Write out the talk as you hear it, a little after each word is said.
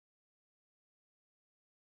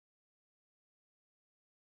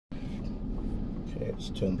Okay, let's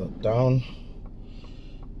turn that down.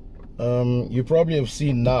 You probably have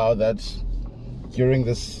seen now that during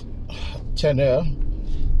this tenure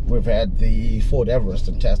we've had the Ford Everest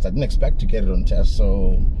on test. I didn't expect to get it on test,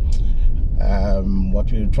 so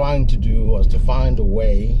what we were trying to do was to find a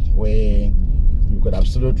way where you could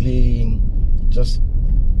absolutely just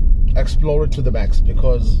explore it to the max,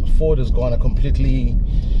 because Ford has gone on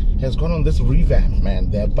this revamp,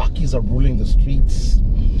 man. Their buckies are ruling the streets,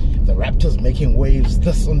 the Raptor's making waves.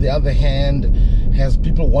 This, on the other hand, has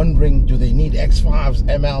people wondering, do they need X5s,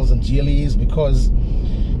 MLs and GLEs? Because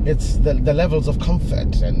it's the levels of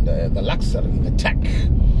comfort and the luxury, the tech,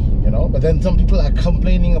 you know. But then some people are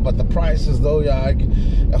complaining about the price, as though like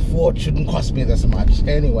a Ford shouldn't cost me this much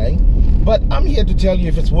anyway. But I'm here to tell you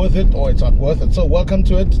if it's worth it or it's not worth it. So welcome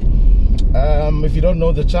to it. If you don't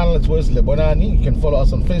know the channel, it's Wes Lebonani. You can follow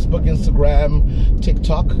us on Facebook, Instagram,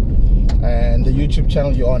 TikTok, and the YouTube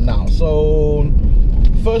channel you're on now. So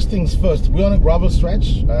first things first, we're on a gravel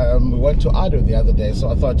stretch. We went to Ado the other day, so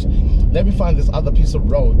I thought, let me find this other piece of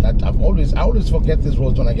road that I always forget these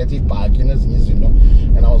roads when I get it back in, you know.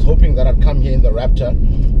 And I was hoping that I'd come here in the Raptor.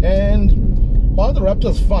 And while the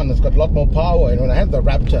Raptor's fun, it's got a lot more power. And when I had the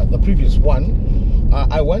Raptor, the previous one,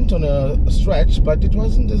 I went on a stretch, but it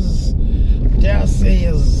wasn't as, dare I say,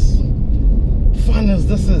 as fun as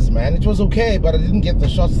this is, man. It was okay, but I didn't get the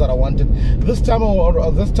shots that I wanted. This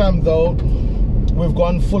time though, we've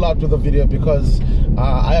gone full out with the video, because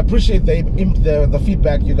I appreciate the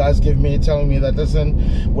feedback you guys give me, telling me that,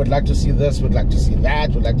 listen, we'd like to see this, we'd like to see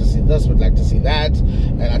that, we'd like to see this, we'd like to see that,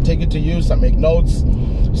 and I take it to use, I make notes.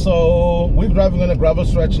 So we're driving on a gravel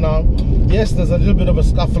stretch now. Yes, there's a little bit of a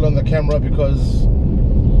scuffle on the camera because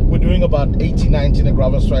we're doing about 80-90 in a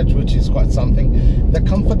gravel stretch, which is quite something. The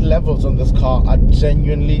comfort levels on this car are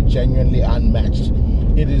genuinely unmatched.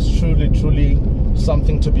 It is truly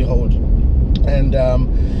something to behold. And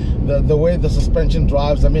the way the suspension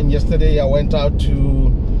drives, I mean, yesterday I went out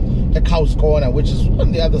to a cow's corner, which is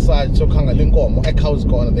on the other side, so Kangalinkomo, a cow's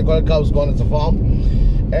corner. They call it cow's corner, it's a farm.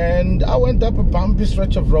 And I went up a bumpy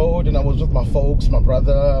stretch of road, and I was with my folks, my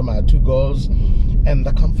brother, my two girls, and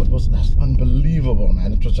the comfort was just unbelievable,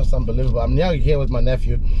 man. It was just unbelievable. I'm now here with my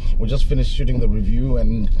nephew. We just finished shooting the review,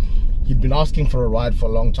 and he'd been asking for a ride for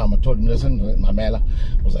a long time. I told him, listen, Mamela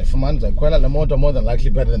was like, more than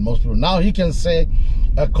likely better than most people. Now he can say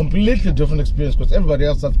a completely different experience, because everybody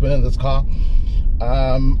else that's been in this car,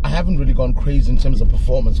 I haven't really gone crazy in terms of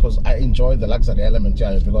performance, because I enjoy the luxury element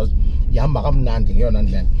here, because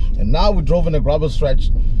and now we drove in a gravel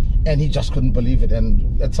stretch, and he just couldn't believe it.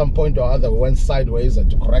 And at some point or other, we went sideways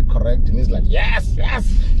to correct, and he's like, yes.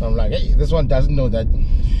 And I'm like, hey, this one doesn't know that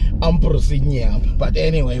I'm proceeding. But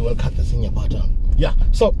anyway, we'll cut this in your bottom. Yeah,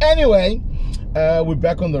 so anyway, we're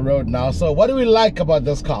back on the road now. So what do we like about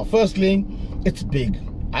this car? Firstly, it's big.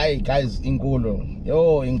 Hi guys, Inkolo.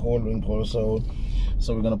 Yo, Inkolo. So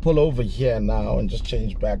we're gonna pull over here now and just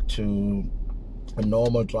change back to a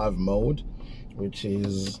normal drive mode, which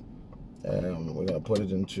is we're gonna put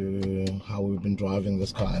it into how we've been driving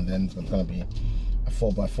this car, and then it's gonna be a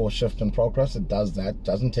 4x4 shift in progress. It does that,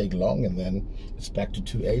 doesn't take long, and then it's back to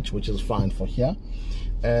 2H, which is fine for here.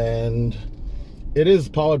 And it is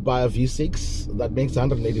powered by a V6 that makes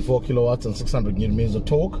 184 kilowatts and 600 newton meters of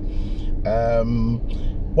torque.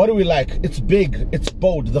 What do we like? It's big, it's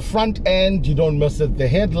bold. The front end, you don't miss it. The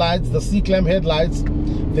headlights, the C-clamp headlights,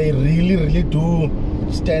 they really do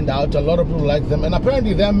stand out. A lot of people like them, and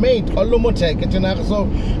apparently they're made so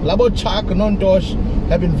Labo Chak Non-Dosh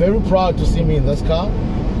have been very proud to see me in this car.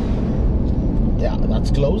 Yeah, that's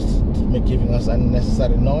closed, giving us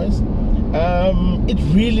unnecessary noise. It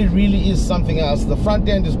really is something else. The front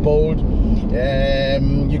end is bold.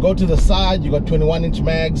 You go to the side, you got 21-inch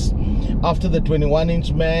mags. After the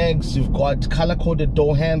 21-inch mags, you've got color-coded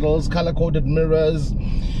door handles, color-coded mirrors,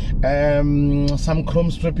 some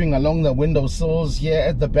chrome stripping along the window sills here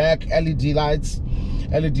at the back, LED lights,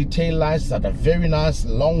 LED tail lights that are very nice,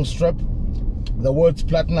 long strip. The words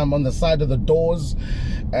platinum on the side of the doors.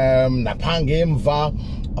 A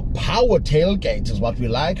power tailgate is what we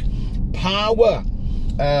like. Power.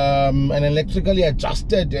 An electrically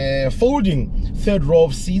adjusted folding third row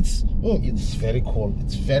of seats. It's very cool.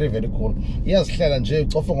 It's very cool. Yes,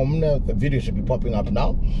 the video should be popping up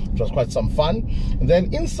now. It was quite some fun. And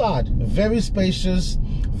then inside, very spacious,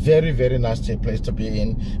 very nice place to be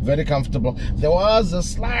in, very comfortable. There was a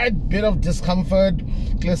slight bit of discomfort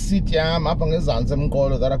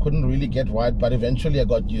that I couldn't really get right, but eventually I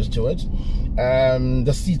got used to it.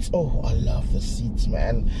 The seats, oh, I love the seats,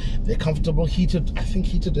 man. They're comfortable, heated, I think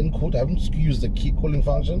heated and cooled. I haven't used the key cooling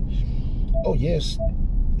function. Oh yes,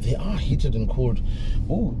 they are heated and cooled.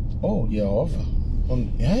 Oh yeah.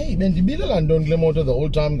 Hey, bendibile London kule moto the whole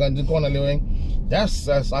time kanti khona lewe. Yes,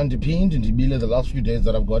 andiphinda ndibile the last few days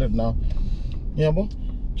that I've got it now. Yabo?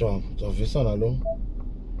 Jovisa nalo.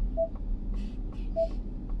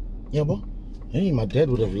 Yabo? Hey, my dad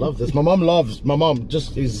would have loved this. My mom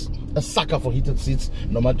just is a sucker for heated seats,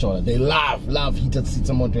 no matter. They love heated seats,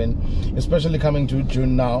 especially coming to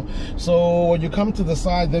June now. So when you come to the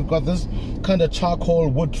side, they've got this kind of charcoal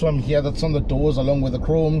wood trim here that's on the doors along with the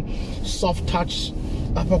chrome, soft touch.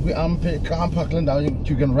 You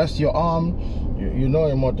can rest your arm. You know,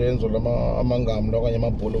 will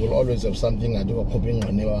always have something I do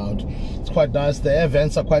out. It's quite nice. The air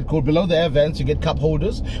vents are quite cool. Below the air vents, you get cup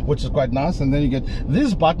holders, which is quite nice. And then you get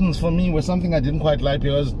these buttons. For me, were something I didn't quite like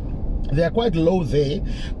because they are quite low there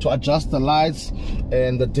to adjust the lights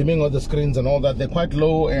and the dimming of the screens and all that. They're quite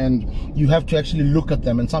low, and you have to actually look at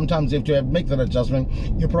them. And sometimes you have to make that adjustment.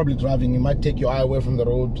 You're probably driving. You might take your eye away from the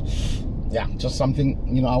road. Yeah, just something,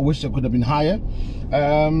 you know, I wish it could have been higher.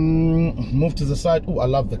 Move to the side. Oh, I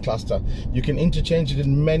love the cluster. You can interchange it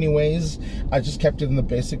in many ways. I just kept it in the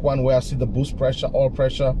basic one where I see the boost pressure, oil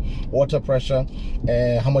pressure, water pressure,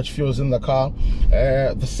 how much fuel is in the car,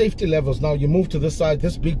 the safety levels. Now you move to this side.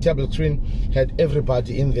 This big tablet screen had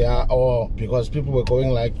everybody in there, or because people were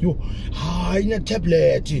going like, you in a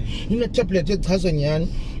tablet, it has a.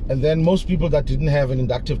 And then most people that didn't have an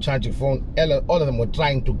inductive charging phone, all of them were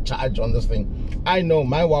trying to charge on this thing. I know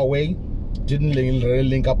my Huawei didn't really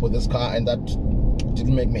link up with this car, and that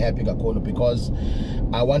didn't make me happy, because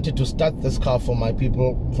I wanted to start this car for my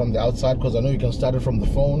people from the outside, because I know you can start it from the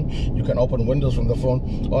phone, you can open windows from the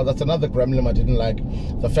phone. Oh, that's another gremlin I didn't like,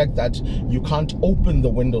 the fact that you can't open the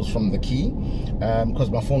windows from the key, because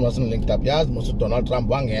my phone wasn't linked up. Yeah, most Donald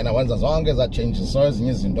Trump and as long as I changed the size,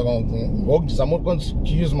 I'm going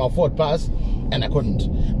to use my Ford Pass, and I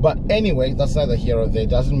couldn't. But anyway, that's neither here or there. It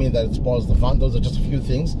doesn't mean that it spoils the fun. Those are just a few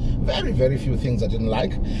things, very few things I didn't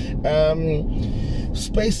like.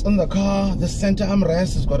 Space in the car, the center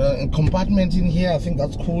armrest has got a compartment in here. I think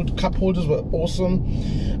that's cool. Cup holders were awesome.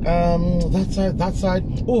 That side.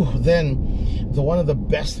 Oh, then one of the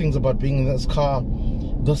best things about being in this car,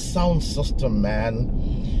 the sound system, man.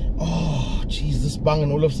 Oh geez, this Bang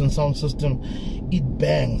 & Olufsen sound system, it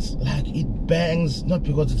bangs. Like, it bangs, not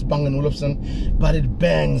because it's Bang & Olufsen, but it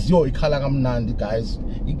bangs. Yo, ikhala kamnandi, guys.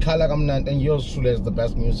 Ikhala kamnandi, and yours truly is the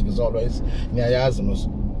best music as always.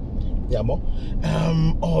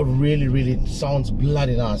 Oh, really sounds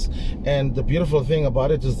bloody nice. And the beautiful thing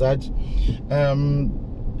about it is that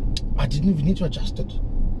I didn't even need to adjust it.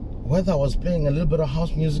 Whether I was playing a little bit of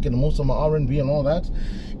house music and most of my R&B and all that,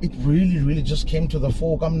 it really just came to the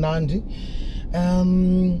fore. Nandi.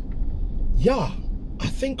 Yeah, I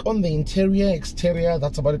think on the interior, exterior,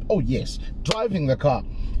 that's about it. Oh yes, driving the car,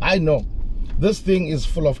 I know this thing is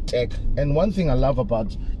full of tech, and one thing I love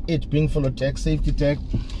about it being full of tech, safety tech,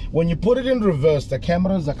 when you put it in reverse, the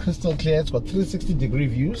cameras are crystal clear. It's got 360-degree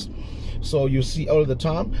views, so you see all the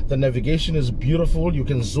time. The navigation is beautiful. You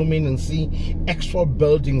can zoom in and see actual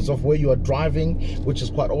buildings of where you are driving, which is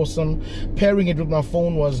quite awesome. Pairing it with my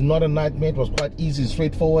phone was not a nightmare. It was quite easy,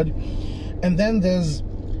 straightforward. And then there's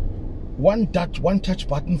one touch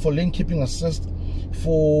button for lane keeping assist,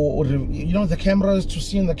 for, you know, the cameras, to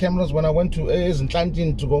see in the cameras. When I went to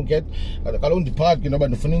Atlantic to go get the park, you know,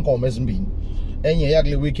 but the and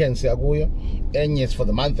weekends and yes, for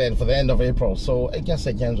the month and for the end of April. So I guess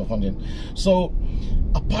I can. So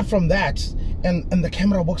apart from that, and the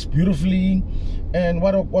camera works beautifully. And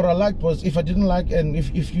what I liked was, if I didn't like, and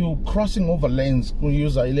if you crossing over lanes, you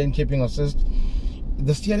use a lane keeping assist,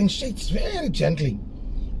 the steering shakes very gently.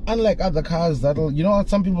 Unlike other cars that'll, you know,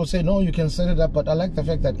 some people say no, you can set it up, but I like the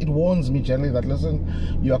fact that it warns me gently that, listen,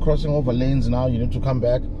 you are crossing over lanes now, you need to come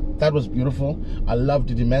back. That was beautiful. I loved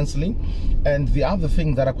it immensely. And the other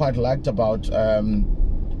thing that I quite liked about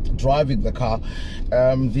driving the car,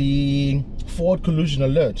 the forward collision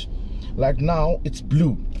alert. Like now, it's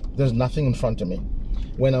blue. There's nothing in front of me.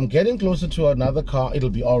 When I'm getting closer to another car, it'll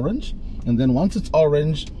be orange. And then once it's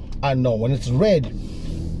orange, I know. When it's red,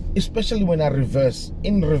 especially when I reverse,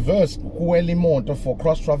 in reverse, for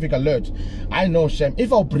cross traffic alert, I know, shame.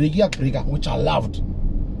 If I'll brake, which I loved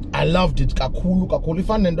it.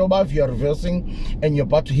 If you're reversing and you're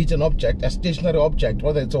about to hit an object, a stationary object,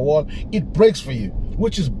 whether it's a wall, it brakes for you,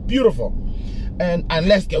 which is beautiful. And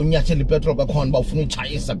unless petrol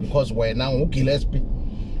because we're now Gillespie.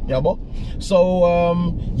 So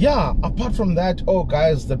yeah, apart from that, oh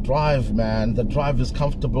guys, the drive, man, the drive is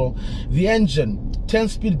comfortable. The engine,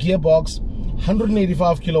 10-speed gearbox,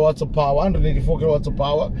 185 kilowatts of power, 184 kilowatts of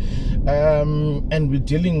power, and we're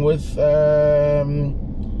dealing with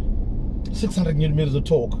 600 newton meters of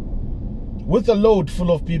torque. with a load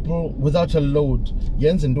full of people, without a load,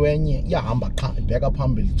 Jens and Duenye, back up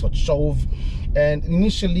humble, shove. And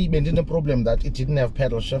initially, we didn't problem that it didn't have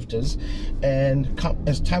pedal shifters. And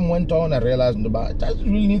as time went on, I realized it doesn't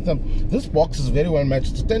really need them. This box is very well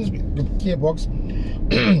matched. It's a 10-speed gearbox.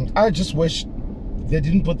 I just wish they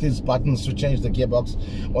didn't put these buttons to change the gearbox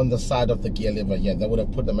on the side of the gear lever here. They would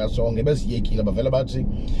have put them as wrong. You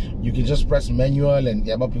can just press manual and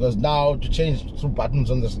because now to change through buttons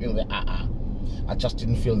on the screen, I just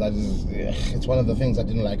didn't feel that it's one of the things I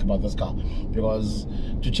didn't like about this car, because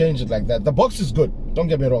to change it like that, the box is good, don't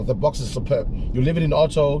get me wrong, the box is superb. You leave it in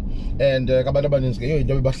auto, and when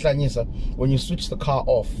you switch the car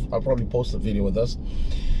off, I'll probably post a video with this,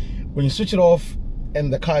 when you switch it off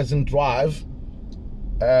and the car is in drive,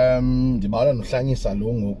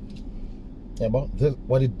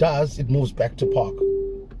 what it does, it moves back to park.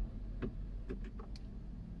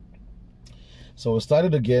 So we'll start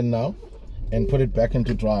it again now and put it back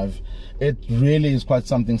into drive. It really is quite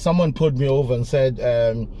something. Someone pulled me over and said,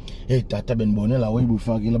 hey, Tata Ben Bonella, we will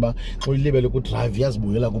drive, yes,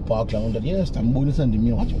 park. Yes, I'm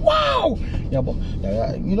wow!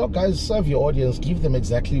 You know, guys, serve your audience, give them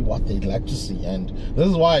exactly what they'd like to see. And this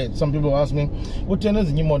is why some people ask me, what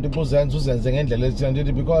channels you want to go?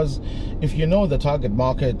 Because if you know the target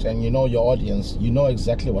market and you know your audience, you know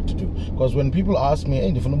exactly what to do. Because when people ask me,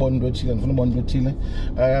 hey,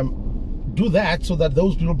 do that so that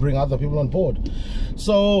those people bring other people on board.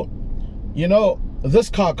 So, you know, this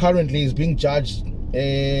car currently is being judged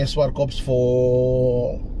Swarkops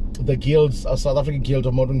for the guilds, South African Guild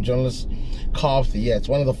of Modern Journalists Car of the Year. It's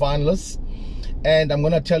one of the finalists, and I'm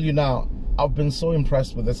gonna tell you now, I've been so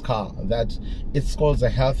impressed with this car that it scores a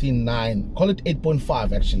healthy 9. Call it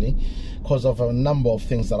 8.5 actually, because of a number of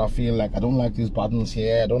things that I feel like I don't like these buttons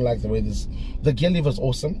here. I don't like the way the gear lever is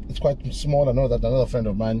awesome. It's quite small. I know that another friend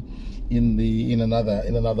of mine in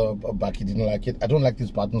another bucket didn't like it. I don't like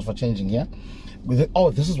these buttons for changing here.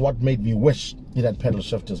 This is what made me wish it had pedal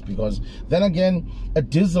shifters, because then again, a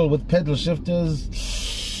diesel with pedal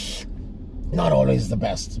shifters, not always the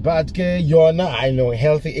best. But I know,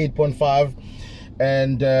 healthy 8.5.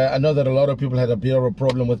 And I know that a lot of people had a bit of a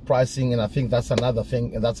problem with pricing, and I think that's another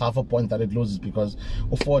thing, and that's half a point that it loses, because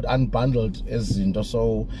Ford unbundled is,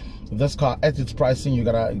 so this car at its pricing, you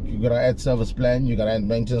gotta add service plan, you gotta add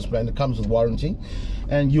maintenance plan. It comes with warranty,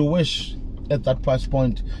 and you wish at that price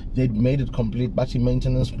point they'd made it complete battery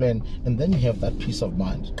maintenance plan, and then you have that peace of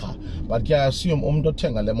mind. But yeah, I assume at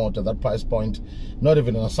that price point, not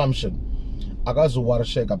even an assumption, I got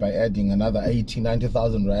to by adding another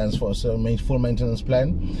 80,000-90,000 rands for a full maintenance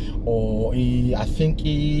plan, or I think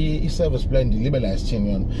a service plan liberalized.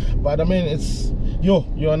 But I mean, it's you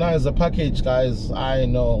and I as a package, guys. I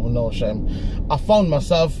know, no shame. I found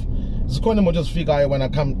myself just figure when I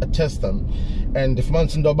come to test them, and if man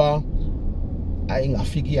sindoba I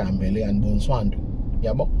ingafiki ambele and bonswando.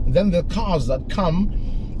 Then the cars that come,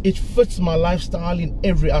 it fits my lifestyle in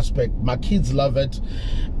every aspect. My kids love it.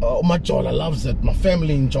 My Jola loves it. My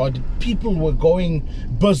family enjoyed it. People were going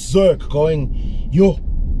berserk, going, yo,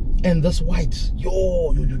 and this white,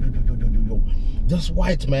 yo, this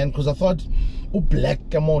white, man, because I thought, black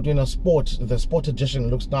come out in a sport. The sport edition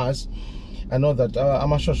looks nice. I know that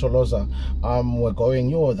Amasho Sholoza, we're going,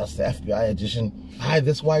 yo, that's the FBI edition. Hi,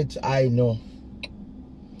 this white, I know.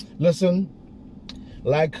 Listen,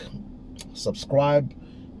 like, subscribe.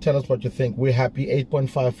 Tell us what you think. We're happy.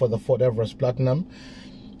 8.5 for the Ford Everest Platinum.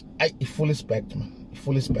 I fully respect, man.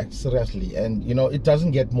 Fully respect, seriously. And you know, it doesn't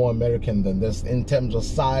get more American than this in terms of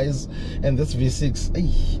size. And this V6,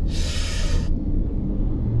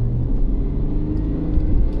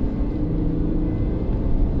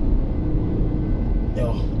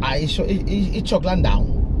 it choked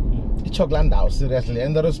down. It choked down, seriously.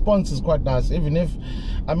 And the response is quite nice. Even if,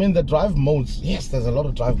 I mean, the drive modes, yes, there's a lot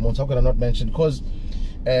of drive modes. How could I not mention? Because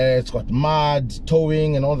it's got mud,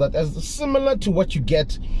 towing, and all that, as similar to what you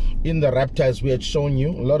get in the Raptor, as we had shown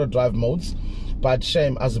you. A lot of drive modes, but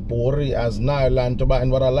shame as boring as Nyland.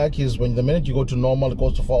 And what I like is when the minute you go to normal, it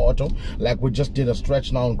goes to 4 auto, like we just did a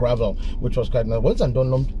stretch now on gravel, which was quite nice. Once I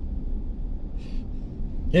don't know.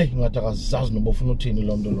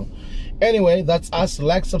 Anyway, that's us.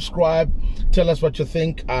 Like, subscribe, tell us what you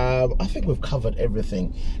think. I think we've covered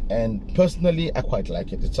everything, and personally I quite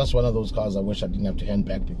like it. It's just one of those cars I wish I didn't have to hand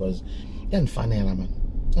back, because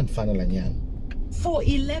for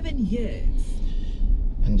 11 years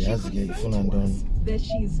and she confirmed to us that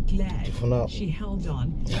she is glad she held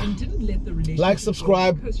on and didn't let the relationship like,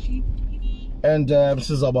 subscribe, and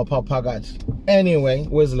this is our Papagat. Anyway,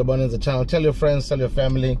 where's the button in the channel? Tell your friends, tell your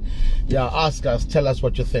family. Yeah, ask us, tell us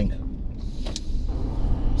what you think.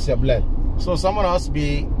 See you, bled. So someone asked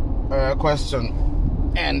me a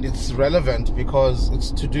question, and it's relevant because it's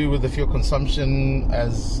to do with the fuel consumption.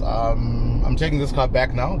 As I'm taking this car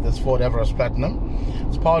back now, this Ford Everest Platinum.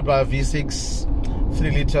 It's powered by a V6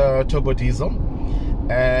 3-liter turbo diesel,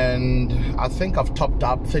 and I think I've topped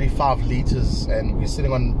up 35 liters, and we're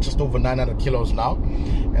sitting on just over 900 kilos now.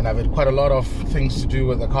 And I've had quite a lot of things to do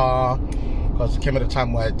with the car, because it came at a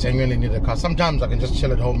time where I genuinely need a car. Sometimes I can just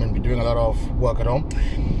chill at home and be doing a lot of work at home.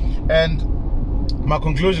 And my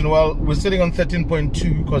conclusion, well, we're sitting on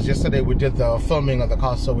 13.2 because yesterday we did the filming of the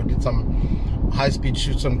car, so we did some high-speed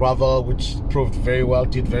shoots on gravel, which proved very well,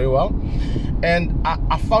 did very well. And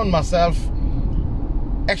I found myself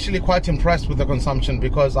actually quite impressed with the consumption,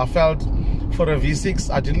 because I felt for a V6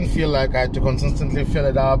 I didn't feel like I had to consistently fill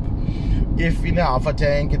it up. If in a half a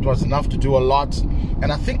tank, it was enough to do a lot.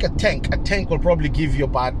 And I think a tank will probably give you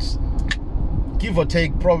about, give or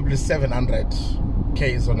take, probably 700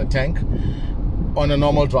 Ks on a tank on a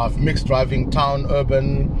normal drive, mixed driving, town,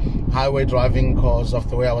 urban, highway driving, because of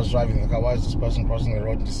the way I was driving the car. Why is this person crossing the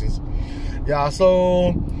road and disease? Yeah,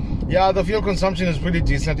 so yeah, the fuel consumption is pretty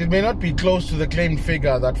decent. It may not be close to the claimed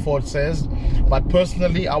figure that Ford says, but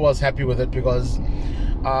personally I was happy with it, because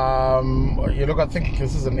you look, I think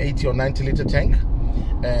this is an 80 or 90 liter tank,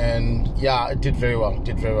 and yeah, it did very well,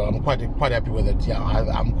 I'm quite happy with it. Yeah,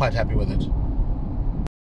 I'm quite happy with it.